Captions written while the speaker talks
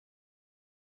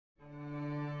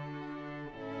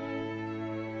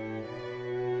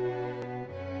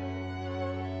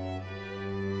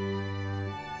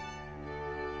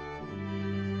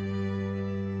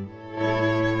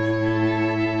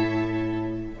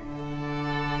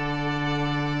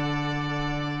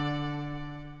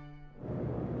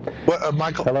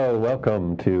Michael? Hello,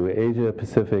 welcome to Asia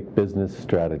Pacific Business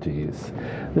Strategies.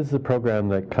 This is a program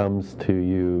that comes to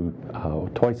you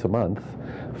twice a month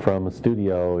from a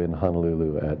studio in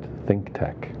Honolulu at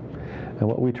ThinkTech. And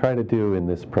what we try to do in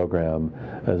this program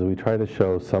is we try to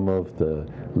show some of the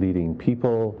leading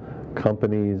people,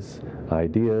 companies,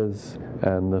 ideas,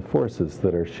 and the forces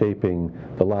that are shaping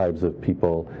the lives of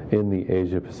people in the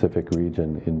Asia Pacific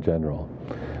region in general.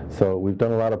 So we've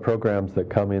done a lot of programs that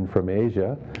come in from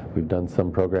Asia. We've done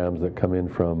some programs that come in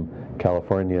from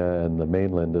California and the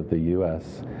mainland of the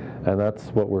US. And that's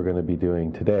what we're going to be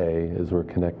doing today, is we're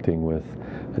connecting with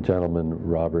a gentleman,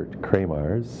 Robert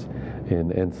Kramarz,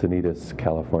 in Encinitas,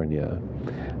 California.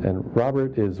 And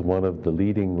Robert is one of the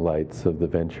leading lights of the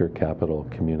venture capital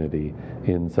community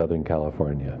in Southern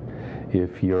California.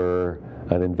 If you're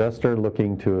an investor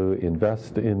looking to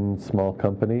invest in small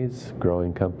companies,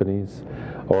 growing companies,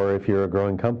 or if you're a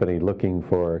growing company looking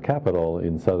for capital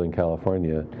in Southern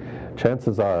California,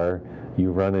 chances are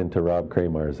you run into Rob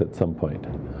Kramarz at some point.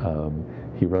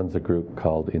 He runs a group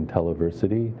called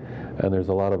Intelliversity, and there's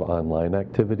a lot of online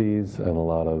activities and a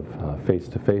lot of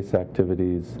face-to-face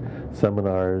activities,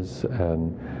 seminars,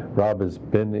 and Rob has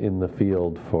been in the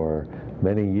field for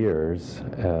many years,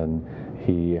 and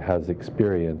he has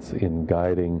experience in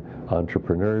guiding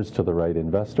entrepreneurs to the right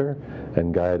investor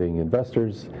and guiding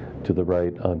investors to the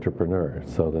right entrepreneur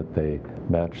so that they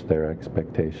match their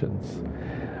expectations.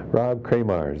 Rob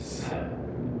Kramarz,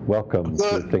 welcome to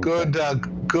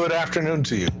ThinkTech. Good afternoon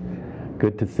to you.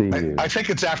 Good to see you. I think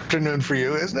it's afternoon for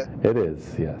you, isn't it? It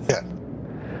is, yes. Yeah.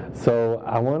 So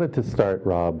I wanted to start,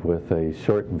 Rob, with a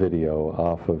short video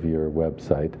off of your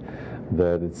website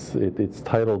that it's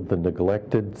titled The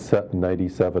Neglected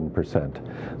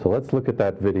 97%. So let's look at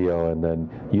that video, and then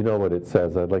you know what it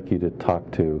says. I'd like you to talk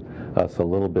to us a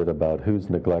little bit about who's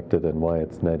neglected and why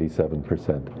it's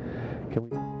 97%. Can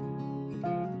we...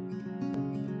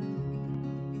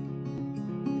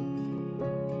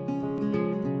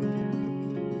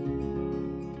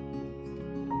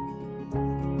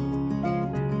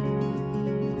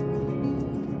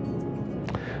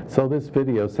 So this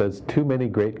video says too many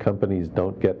great companies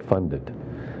don't get funded.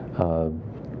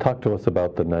 Talk to us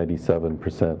about the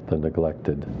 97%, the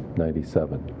neglected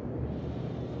 97.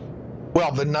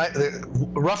 Well,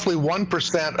 roughly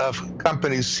 1% of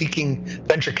companies seeking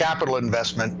venture capital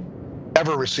investment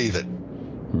ever receive it.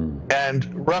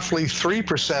 And roughly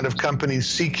 3% of companies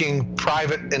seeking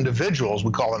private individuals,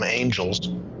 we call them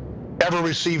angels, ever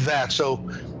receive that. So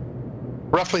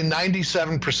roughly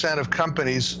 97% of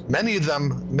companies, many of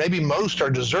them, maybe most are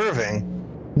deserving,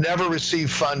 never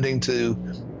receive funding to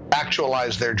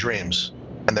actualize their dreams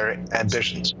and their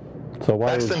ambitions. So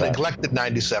why is that? That's the neglected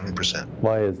 97%.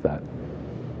 Why is that?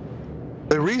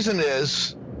 The reason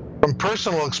is, from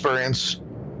personal experience,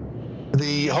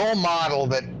 the whole model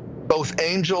that both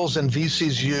angels and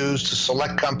VCs use to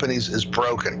select companies is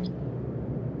broken.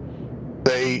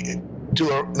 They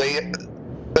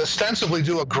ostensibly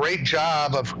do a great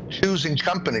job of choosing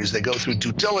companies. They go through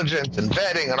due diligence and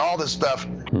vetting and all this stuff,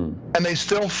 and they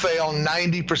still fail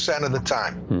 90% of the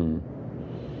time.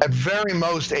 At very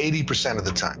most, 80% of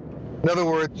the time. In other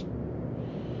words,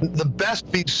 the best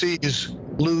VCs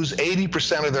lose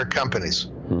 80% of their companies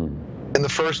in the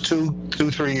first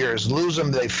 3 years. Lose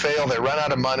them, they fail, they run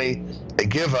out of money, they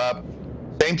give up.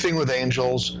 Same thing with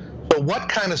angels. So what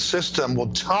kind of system will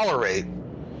tolerate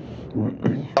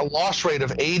a loss rate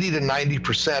of 80 to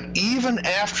 90%, even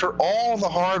after all the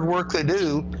hard work they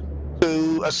do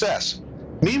to assess?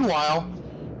 Meanwhile,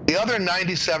 the other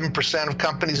 97% of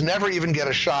companies never even get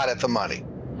a shot at the money.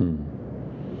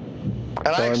 And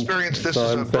I experienced this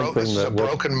as a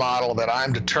broken model that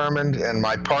I'm determined and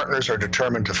my partners are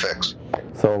determined to fix.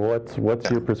 So what's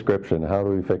your prescription? How do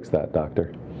we fix that,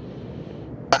 doctor?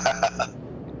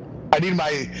 I need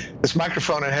this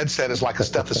microphone and headset is like a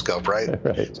stethoscope, right?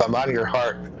 Right. So I'm out of your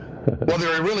heart. Well,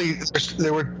 we discovered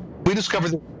there were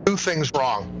two things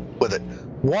wrong with it.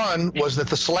 One was that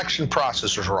the selection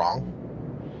process was wrong,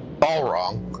 all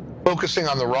wrong, focusing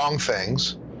on the wrong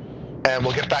things, and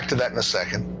we'll get back to that in a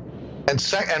second. And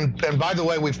by the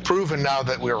way, we've proven now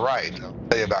that we're right. I'll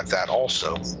tell you about that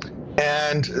also.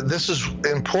 And this is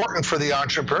important for the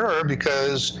entrepreneur,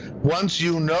 because once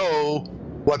you know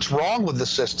what's wrong with the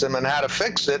system and how to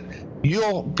fix it,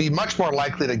 you'll be much more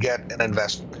likely to get an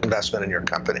investment in your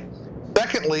company.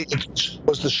 Secondly, it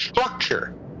was the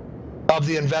structure of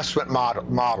the investment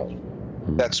model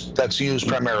that's used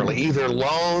primarily, either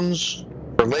loans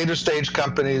for later stage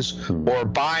companies or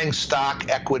buying stock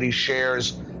equity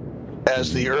shares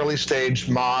as the early stage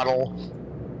model.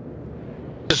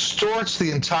 Distorts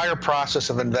the entire process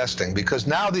of investing, because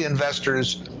now the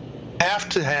investors have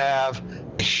to have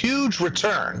a huge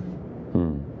return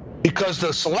because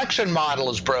the selection model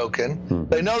is broken.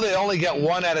 They know they only get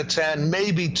 1 out of 10,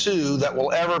 maybe 2 that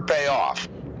will ever pay off.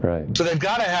 Right. So they've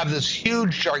got to have this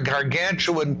huge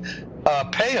gargantuan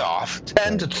payoff,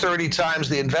 10 to 30 times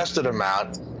the invested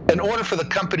amount, in order for the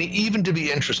company even to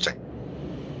be interesting.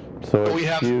 So we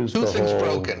have two things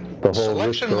broken. The whole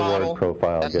selection risk-reward model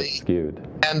profile gets skewed.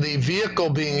 And the vehicle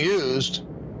being used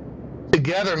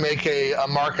together make a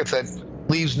market that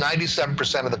leaves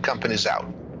 97% of the companies out.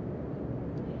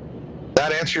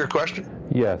 That answer your question?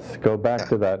 Yes. Go back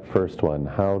to that first one.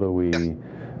 How do we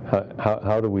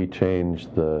how do we change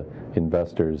the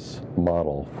investor's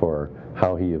model for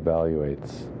how he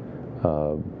evaluates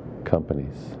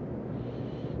companies?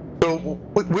 So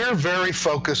we're very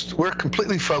focused. We're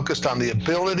completely focused on the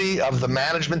ability of the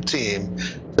management team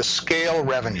to scale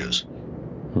revenues.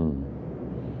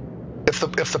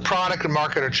 If the product and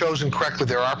market are chosen correctly,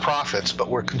 there are profits, but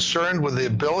we're concerned with the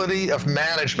ability of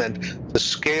management to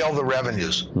scale the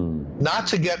revenues. Not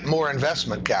to get more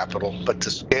investment capital, but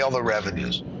to scale the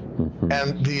revenues.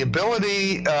 And the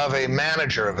ability of a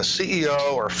manager, of a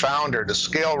CEO or founder to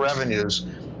scale revenues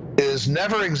is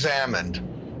never examined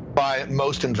by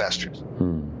most investors.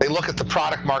 They look at the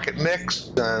product market mix,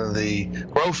 the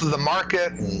growth of the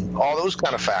market, and all those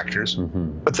kind of factors,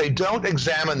 but they don't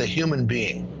examine the human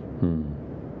being.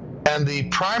 And the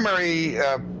primary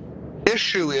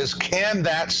issue is, can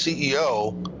that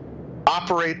CEO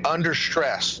operate under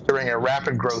stress during a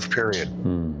rapid growth period?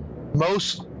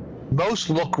 Most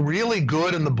look really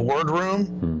good in the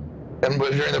boardroom and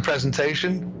during the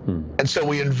presentation, and so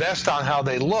we invest on how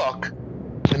they look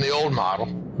in the old model.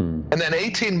 And then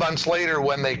 18 months later,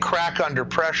 when they crack under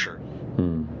pressure,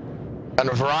 and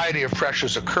a variety of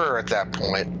pressures occur at that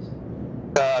point,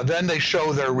 then they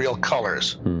show their real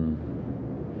colors.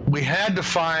 We had to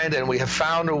find, and we have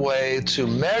found a way to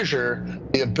measure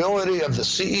the ability of the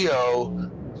CEO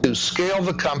to scale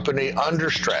the company under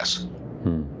stress.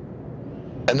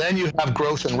 And then you have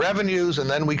growth in revenues, and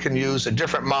then we can use a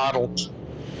different model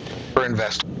for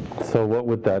investing. So what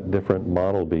would that different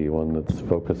model be, one that's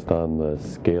focused on the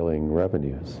scaling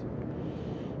revenues?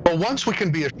 Well, once we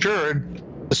can be assured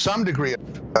to some degree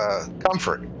of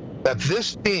comfort that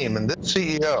this team and this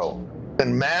CEO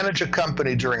can manage a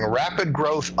company during rapid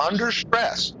growth under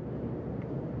stress,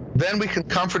 then we can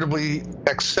comfortably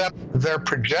accept their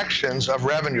projections of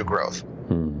revenue growth.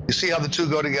 You see how the two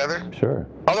go together? Sure.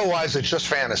 Otherwise, it's just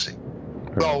fantasy.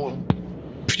 Right. So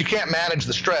if you can't manage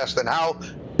the stress, then how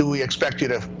do we expect you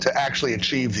to actually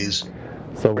achieve these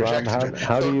projections? Rob,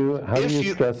 how do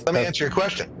you stress test? Let me answer your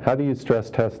question. How do you stress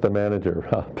test a manager,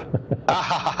 Rob?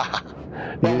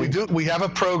 Well, we have a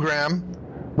program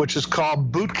which is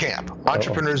called Boot Camp,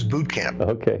 Entrepreneurs Boot Camp.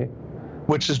 Okay.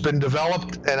 Which has been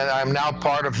developed, and I'm now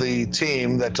part of the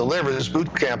team that delivers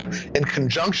Boot Camp in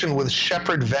conjunction with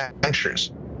Shepherd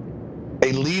Ventures,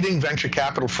 a leading venture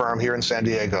capital firm here in San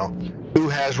Diego, who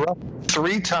has roughly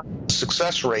 3 times the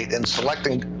success rate in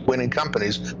selecting winning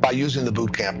companies by using the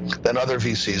boot camp than other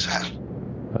VCs have.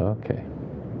 Okay.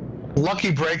 Lucky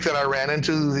break that I ran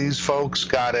into these folks,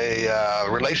 got a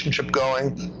relationship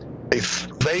going.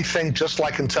 They think, just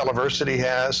like IntelliVersity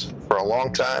has for a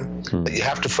long time, that you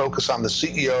have to focus on the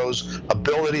CEO's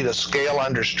ability to scale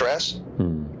under stress.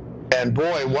 And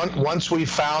boy, once we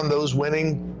found those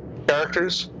winning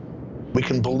characters, we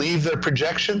can believe their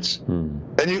projections.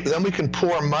 Then we can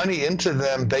pour money into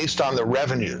them based on the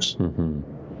revenues,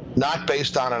 not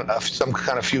based on some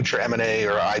kind of future M&A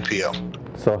or IPO.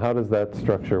 So how does that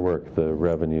structure work, the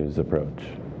revenues approach?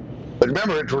 But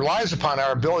remember, it relies upon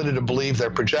our ability to believe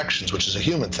their projections, which is a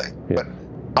human thing. Yeah. But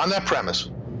on that premise,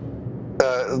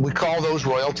 we call those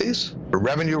royalties, or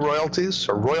revenue royalties,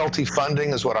 or royalty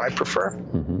funding is what I prefer.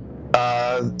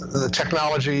 The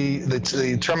technology,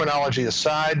 the terminology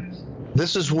aside,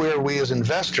 this is where we as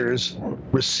investors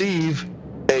receive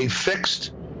a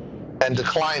fixed and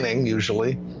declining,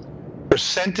 usually,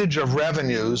 percentage of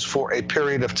revenues for a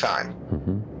period of time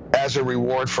as a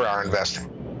reward for our investing.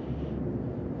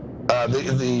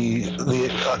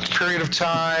 The period of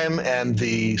time and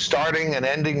the starting and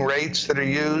ending rates that are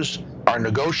used are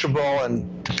negotiable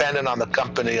and dependent on the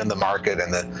company and the market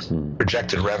and the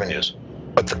projected revenues.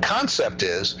 But the concept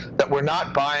is that we're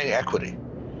not buying equity.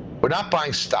 We're not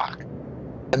buying stock.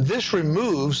 And this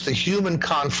removes the human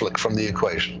conflict from the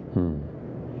equation.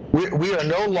 We are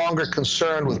no longer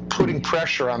concerned with putting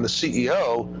pressure on the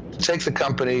CEO to take the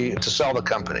company, to sell the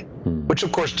company, which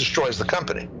of course destroys the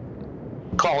company.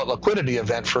 Call it liquidity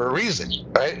event for a reason,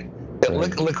 right? It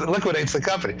liquidates the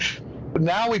company.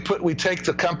 now we take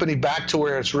the company back to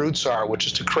where its roots are, which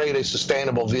is to create a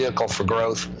sustainable vehicle for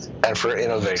growth and for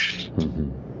innovation.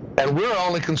 Mm-hmm. And we're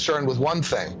only concerned with one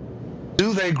thing: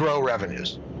 do they grow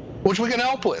revenues, which we can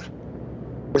help with.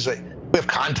 We have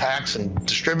contacts and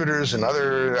distributors and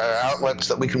other outlets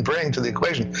that we can bring to the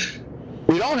equation.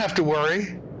 We don't have to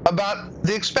worry about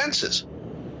the expenses,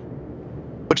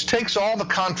 which takes all the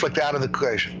conflict out of the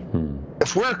equation.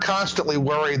 If we're constantly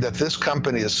worried that this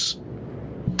company is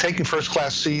taking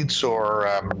first-class seats or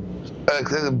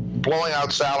blowing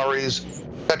out salaries,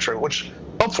 etc., which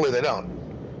hopefully they don't,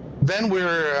 then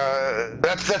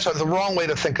that's the wrong way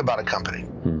to think about a company.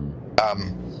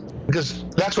 Because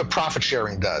that's what profit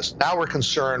sharing does. Now we're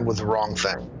concerned with the wrong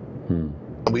thing.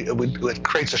 It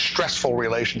creates a stressful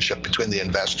relationship between the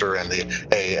investor and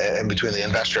between the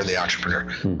investor and the entrepreneur.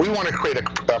 We want to create a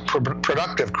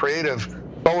productive, creative,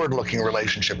 forward-looking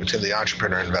relationship between the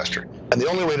entrepreneur and investor. And the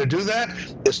only way to do that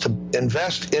is to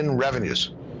invest in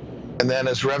revenues. And then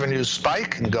as revenues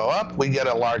spike and go up, we get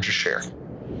a larger share.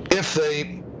 If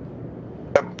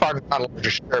pardon, not a larger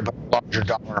share, but a larger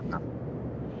dollar amount.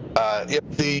 If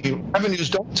the revenues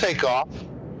don't take off,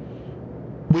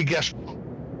 we guess wrong.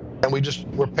 And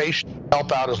we're patient,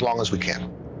 help out as long as we can.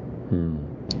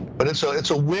 But it's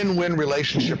a win-win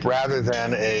relationship rather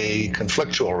than a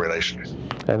conflictual relationship.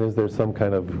 And is there some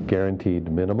kind of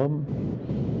guaranteed minimum?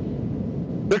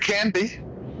 There can be.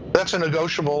 That's a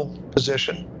negotiable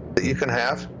position that you can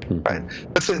have, right?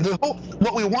 But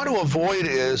what we want to avoid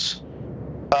is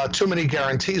too many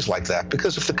guarantees like that,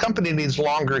 because if the company needs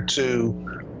longer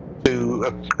to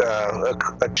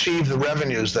achieve the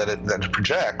revenues that it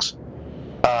projects,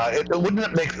 it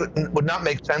would not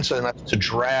make sense enough to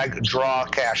draw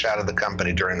cash out of the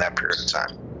company during that period of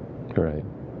time. Right.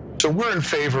 So we're in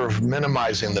favor of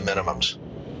minimizing the minimums,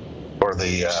 or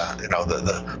the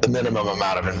minimum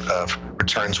amount of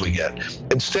returns we get.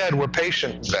 Instead, we're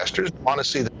patient investors, want to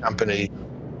see the company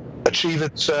achieve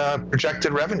its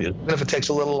projected revenues, even if it takes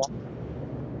a little longer.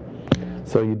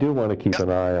 So you do want to keep an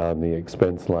eye on the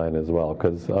expense line as well,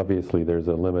 because obviously there's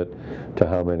a limit to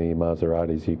how many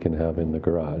Maseratis you can have in the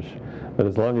garage. But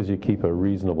as long as you keep a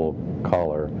reasonable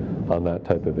collar on that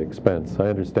type of expense, I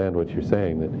understand what you're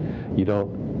saying,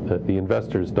 that the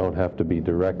investors don't have to be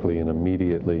directly and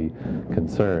immediately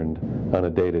concerned on a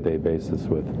day-to-day basis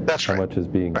with how much is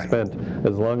being spent,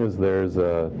 as long as there's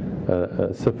a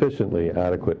sufficiently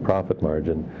adequate profit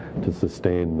margin to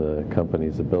sustain the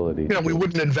company's ability. We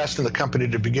wouldn't invest in the company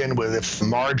to begin with if the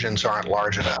margins aren't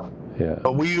large enough. Yeah.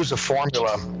 But we use a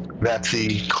formula that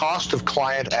the cost of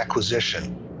client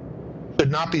acquisition should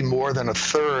not be more than a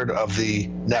third of the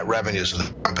net revenues of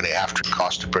the company after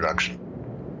cost of production,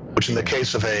 which in the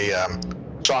case of a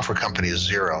software company is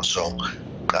zero. So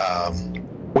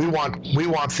we want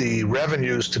the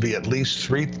revenues to be at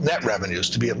least net revenues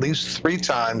to be at least 3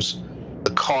 times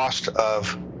the cost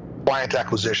of client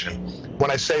acquisition.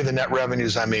 When I say the net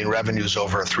revenues, I mean revenues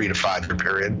over a 3 to 5 year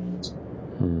period.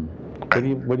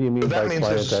 What do you mean by client acquisition? That means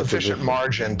there's sufficient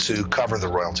margin to cover the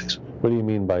royalties. What do you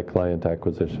mean by client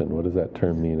acquisition? What does that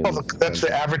term mean? Well, that's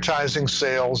the advertising,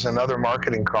 sales, and other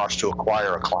marketing costs to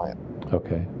acquire a client.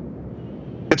 Okay.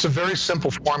 It's a very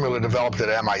simple formula developed at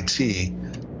MIT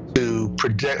to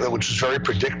predict, which is very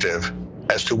predictive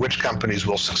as to which companies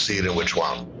will succeed and which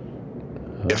won't.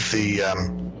 If the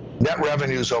net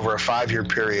revenues over a 5 year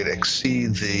period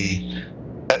exceed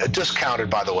discounted,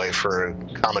 by the way, for a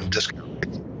common discount,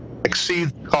 exceed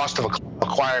the cost of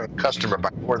acquiring a customer by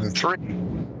more than 3,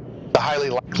 they're highly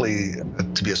likely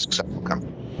to be a successful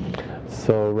company.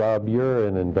 So, Rob, you're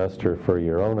an investor for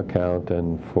your own account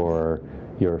and for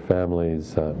your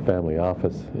family's family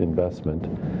office investment.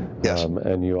 Yes.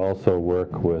 And you also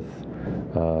work with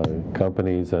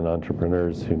companies and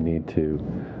entrepreneurs who need to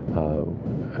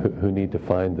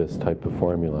find this type of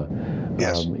formula.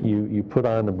 Yes. You put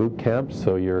on a boot camp,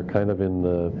 so you're kind of in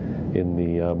the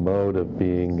mode of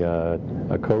being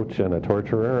a coach and a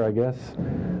torturer, I guess.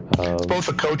 It's both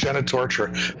a coach and a torturer.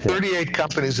 38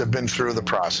 companies have been through the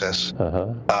process.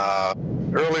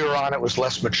 Earlier on, it was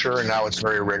less mature, and now it's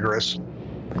very rigorous.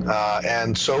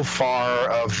 And so far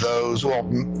of those, well,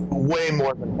 way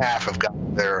more than half have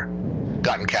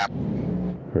gotten capital.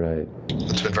 Right.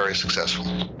 It's been very successful.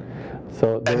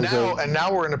 So and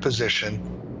now we're in a position,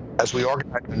 as we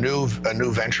organize a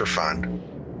new venture fund,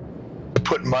 to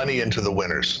put money into the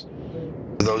winners,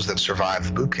 those that survive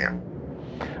the boot camp.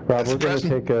 Rob, we're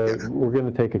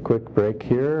going to take a quick break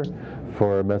here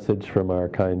for a message from our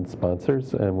kind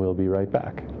sponsors, and we'll be right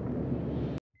back.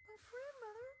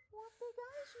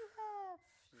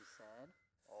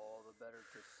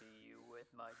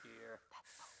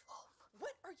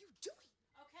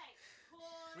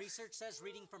 Research says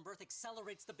reading from birth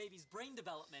accelerates the baby's brain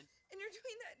development. And you're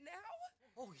doing that now?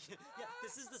 Oh, yeah,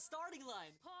 this is the starting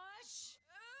line. Push!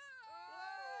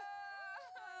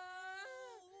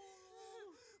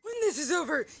 When this is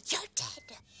over, you're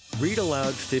dead. Read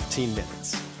aloud 15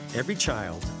 minutes. Every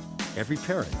child, every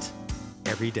parent,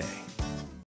 every day.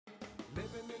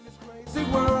 Living in this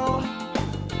crazy world,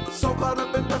 so caught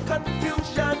up in the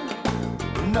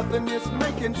confusion, nothing is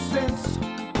making sense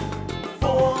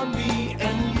for me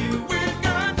and you. We're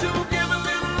going to give a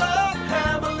little love,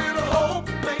 have a little hope,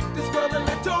 make this world a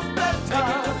little better.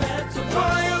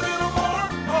 Try a little more,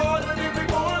 harder every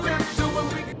more, let's do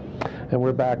what we can. And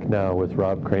we're back now with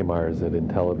Rob Kramarz at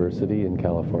IntelliVersity in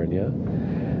California.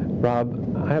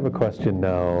 Rob, I have a question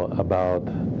now about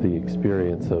the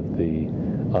experience of the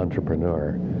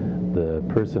entrepreneur, the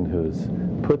person who's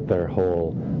put their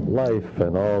whole life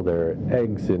and all their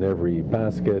eggs in every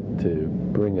basket to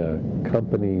bring a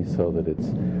company so that it's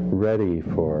ready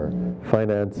for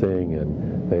financing,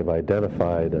 and they've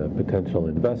identified a potential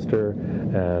investor,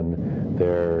 and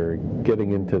they're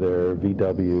getting into their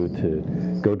VW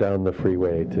to go down the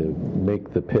freeway to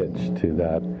make the pitch to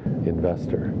that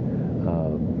investor.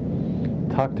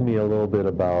 Talk to me a little bit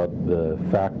about the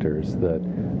factors that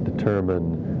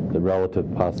determine the relative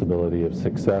possibility of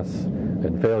success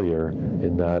and failure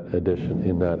in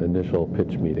that initial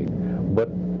pitch meeting.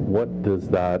 What does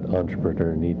that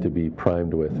entrepreneur need to be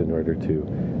primed with in order to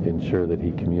ensure that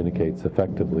he communicates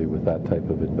effectively with that type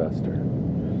of investor?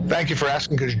 Thank you for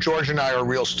asking, because George and I are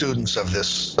real students of this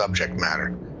subject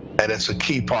matter, and it's a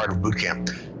key part of boot camp.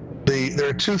 There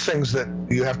are two things that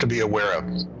you have to be aware of: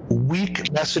 weak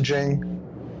messaging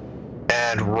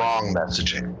and wrong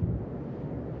messaging.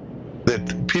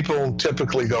 That people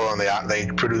typically go on they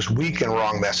produce weak and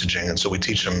wrong messaging, and so we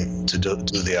teach them to do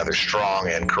the other, strong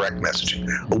and correct messaging.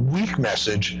 A weak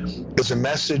message is a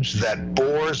message that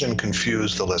bores and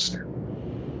confuses the listener.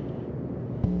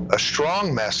 A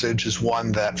strong message is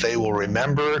one that they will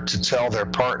remember to tell their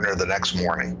partner the next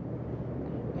morning.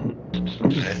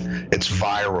 It's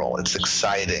viral, it's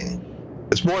exciting.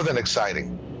 It's more than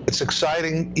exciting. It's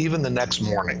exciting even the next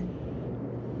morning.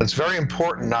 It's very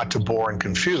important not to bore and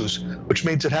confuse, which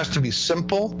means it has to be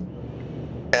simple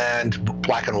and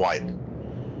black and white.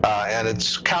 And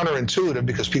it's counterintuitive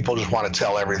because people just want to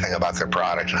tell everything about their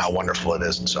product and how wonderful it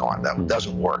is and so on. That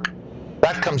doesn't work.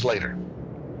 That comes later,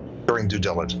 during due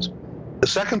diligence. The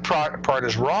second part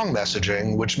is wrong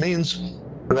messaging, which means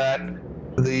that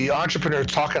the entrepreneur is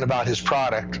talking about his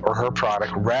product or her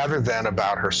product rather than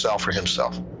about herself or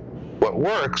himself. What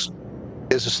works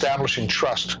is establishing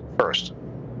trust first.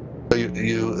 So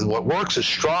what works is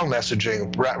strong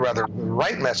messaging, rather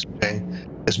right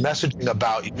messaging is messaging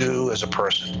about you as a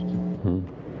person.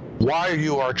 Why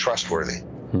you are trustworthy.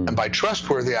 And by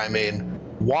trustworthy, I mean,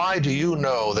 why do you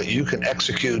know that you can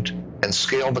execute and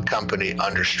scale the company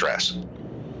under stress?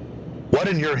 What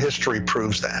in your history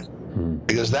proves that?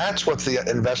 Because that's what the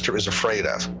investor is afraid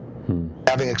of.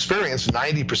 Having experienced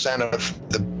 90% of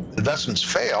the investments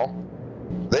fail,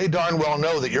 they darn well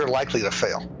know that you're likely to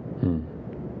fail,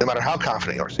 no matter how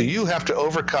confident you are. So you have to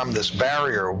overcome this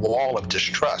barrier wall of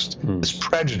distrust, this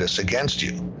prejudice against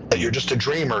you, that you're just a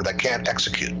dreamer that can't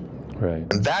execute. Right.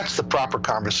 And that's the proper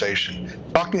conversation.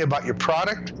 Talking about your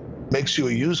product makes you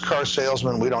a used car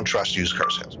salesman. We don't trust used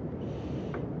car salesmen.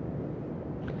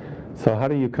 So how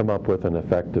do you come up with an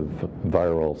effective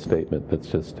viral statement that's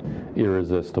just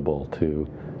irresistible to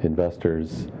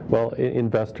investors? Well,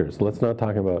 investors. Let's not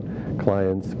talk about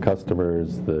clients,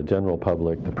 customers, the general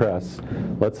public, the press.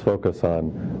 Let's focus on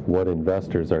what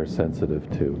investors are sensitive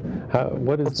to.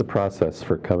 What is the process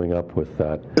for coming up with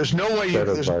that? There's no way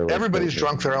everybody's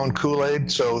drunk their own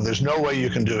Kool-Aid, so there's no way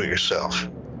you can do it yourself.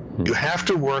 You have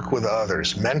to work with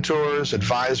others, mentors,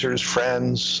 advisors,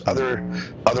 friends, other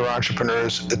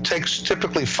entrepreneurs. It takes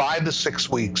typically 5 to 6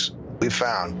 weeks, we've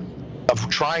found, of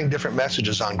trying different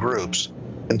messages on groups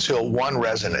until one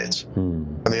resonates.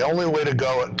 And the only way to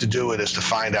do it is to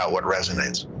find out what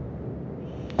resonates.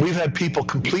 We've had people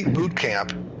complete boot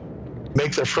camp,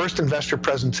 make their first investor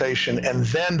presentation, and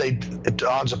then it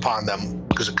dawns upon them,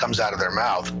 because it comes out of their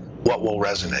mouth, what will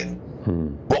resonate,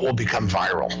 what will become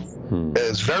viral.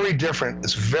 It's very different.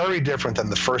 It's very different than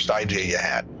the first idea you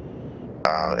had.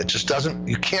 It just doesn't,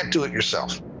 you can't do it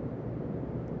yourself.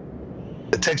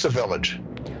 It takes a village.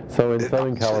 So in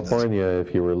Southern California,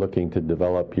 if you were looking to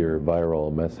develop your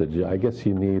viral message, I guess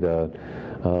you need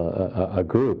a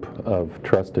group of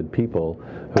trusted people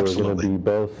who are going to be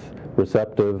both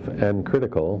receptive and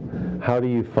critical. How do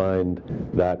you find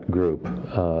that group?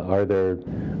 Are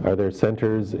there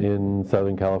centers in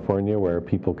Southern California where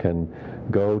people can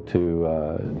go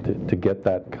to get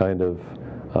that kind of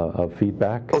of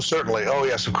feedback? Oh, certainly. Oh,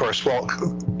 yes, of course. Well,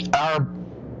 our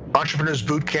Entrepreneurs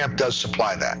Boot Camp does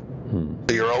supply that.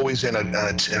 So you're always in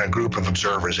a group of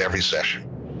observers every session,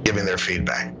 giving their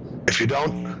feedback. If you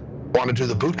don't want to do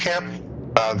the boot camp,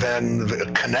 then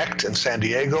Connect in San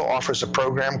Diego offers a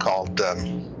program called, boy,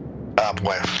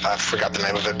 I forgot the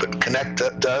name of it, but Connect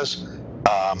does.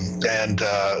 And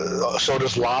so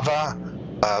does Lava,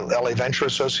 LA Venture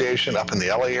Association up in the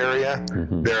LA area.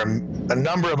 There are a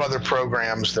number of other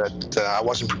programs that I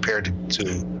wasn't prepared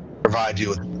to provide you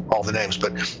with all the names,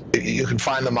 but you can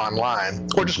find them online,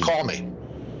 or just call me,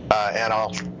 and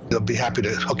I'll be happy to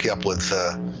hook you up with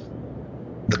the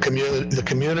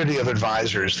community of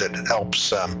advisors that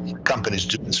helps companies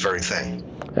do this very thing.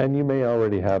 And you may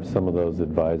already have some of those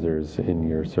advisors in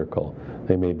your circle.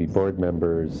 They may be board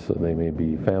members, they may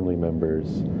be family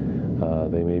members,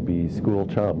 they may be school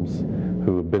chums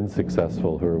who have been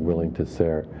successful, who are willing to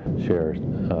share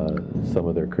some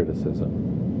of their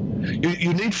criticism.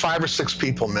 You need 5 or 6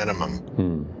 people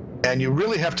minimum, and you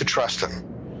really have to trust them.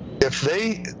 If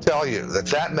they tell you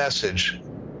that message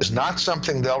is not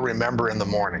something they'll remember in the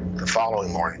morning, the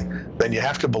following morning, then you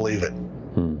have to believe it.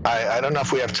 I don't know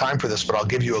if we have time for this, but I'll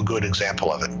give you a good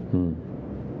example of it.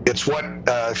 It's what,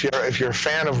 if you're a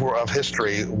fan of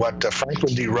history, what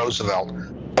Franklin D. Roosevelt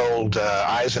told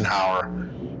Eisenhower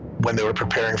when they were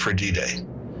preparing for D-Day.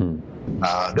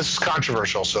 This is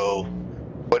controversial, so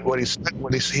what he said,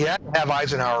 he had to have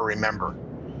Eisenhower remember.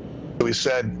 So he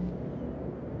said,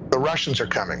 the Russians are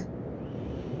coming.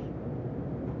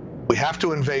 We have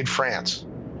to invade France.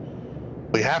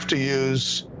 We have to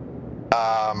use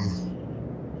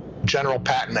General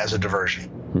Patton as a diversion.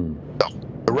 So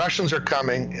the Russians are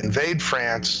coming, invade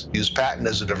France, use Patton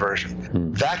as a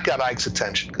diversion. That got Ike's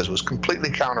attention because it was completely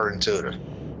counterintuitive.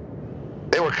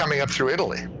 They were coming up through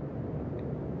Italy.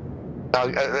 Now,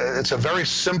 it's a very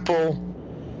simple,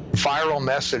 viral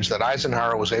message that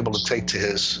Eisenhower was able to take to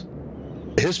his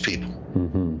people.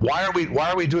 Why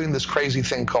are we doing this crazy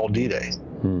thing called D-Day?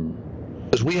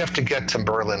 Because we have to get to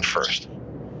Berlin first.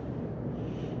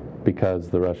 Because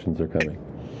the Russians are coming.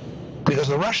 Because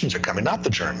the Russians are coming, not the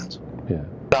Germans. Yeah.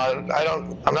 Now,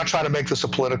 I'm not trying to make this a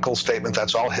political statement,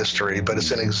 that's all history, but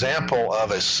it's an example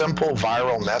of a simple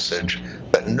viral message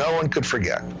that no one could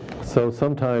forget. So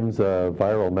sometimes a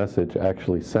viral message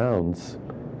actually sounds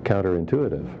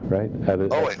counterintuitive, right? At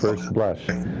first blush.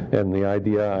 And the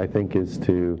idea, I think, is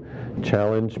to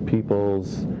challenge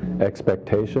people's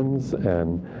expectations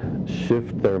and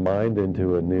shift their mind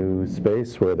into a new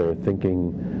space where they're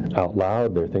thinking out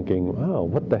loud. They're thinking, wow,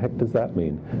 what the heck does that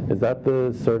mean? Is that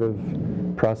the sort of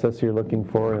process you're looking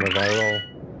for in a viral?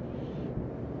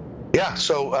 Yeah,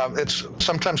 so it's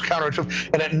sometimes counterintuitive,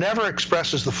 and it never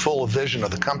expresses the full vision of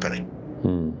the company.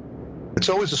 It's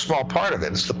always a small part of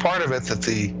it. It's the part of it that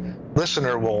the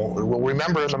listener will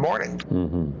remember in the morning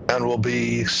and will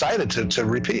be excited to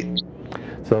repeat.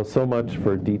 So much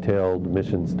for detailed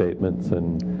mission statements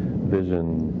and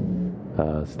vision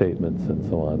statements and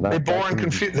so on. They bore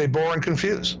and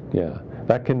confuse. Yeah,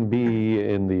 that can be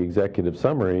in the executive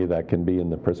summary, that can be in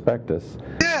the prospectus,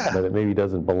 but it maybe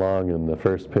doesn't belong in the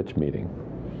first pitch meeting.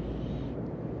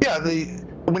 Yeah,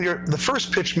 when you're the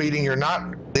first pitch meeting,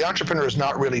 the entrepreneur is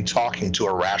not really talking to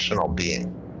a rational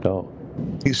being. No.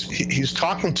 He's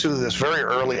talking to this very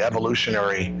early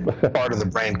evolutionary part of the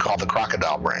brain called the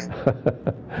crocodile brain,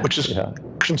 which is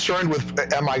concerned with,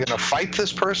 am I going to fight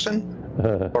this person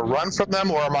or run from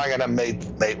them, or am I going to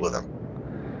mate with them?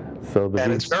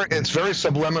 And it's very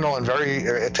subliminal and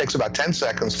it takes about 10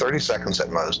 seconds, 30 seconds at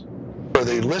most, for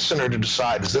the listener to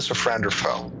decide, is this a friend or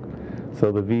foe?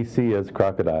 So the VC is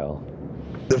crocodile.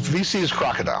 The VC is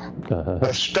crocodile.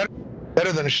 That's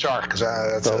better than a shark, because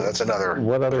that's another.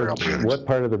 What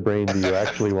part of the brain do you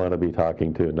actually want to be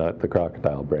talking to, not the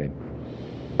crocodile brain?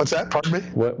 What's that? Pardon me?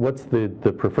 What's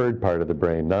the preferred part of the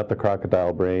brain? Not the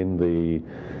crocodile brain.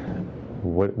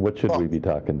 What should we be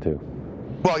talking to?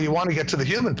 Well, you want to get to the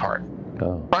human part,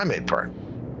 primate part,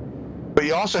 but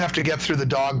you also have to get through the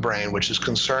dog brain, which is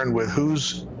concerned with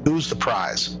who's the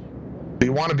prize.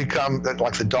 You want to become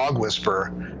like the dog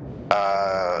whisperer.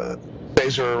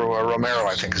 Cesar Romero,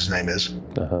 I think his name is.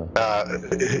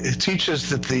 It teaches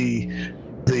that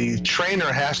the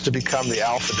trainer has to become the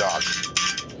alpha dog.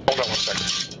 Hold on 1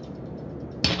 second.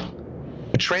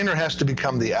 The trainer has to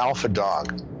become the alpha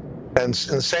dog. And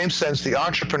in the same sense, the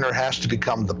entrepreneur has to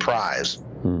become the prize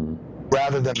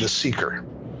rather than the seeker.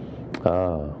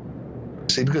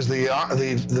 See, because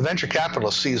the venture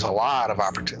capitalist sees a lot of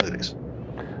opportunities.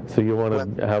 So you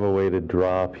want to have a way to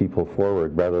draw people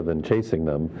forward rather than chasing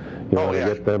them. You want to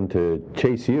get them to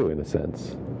chase you, in a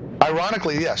sense.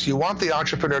 Ironically, yes, you want the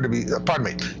entrepreneur to be,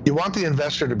 you want the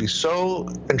investor to be so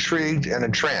intrigued and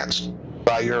entranced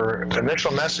by your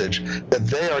initial message that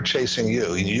they are chasing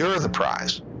you. You're the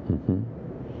prize.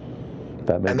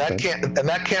 That makes sense.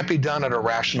 That can't be done at a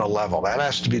rational level. That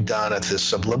has to be done at this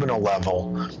subliminal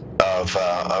level of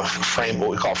what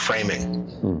we call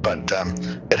framing. But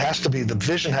it has to be, the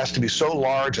vision has to be so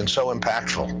large and so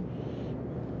impactful,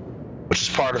 which is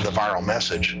part of the viral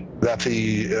message, that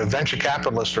the venture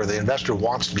capitalist or the investor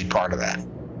wants to be part of that.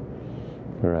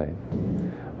 Right.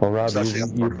 Well, Rob,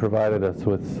 you provided us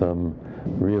with some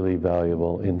really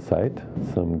valuable insight,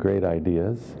 some great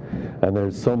ideas, and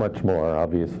there's so much more.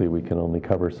 Obviously, we can only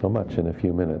cover so much in a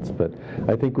few minutes, but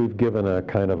I think we've given a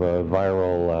kind of a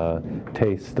viral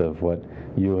taste of what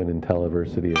you and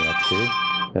Intelliversity are up to,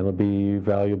 and it'll be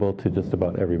valuable to just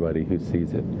about everybody who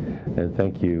sees it. And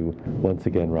thank you once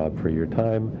again, Rob, for your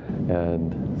time,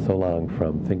 and so long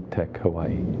from ThinkTech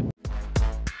Hawaii.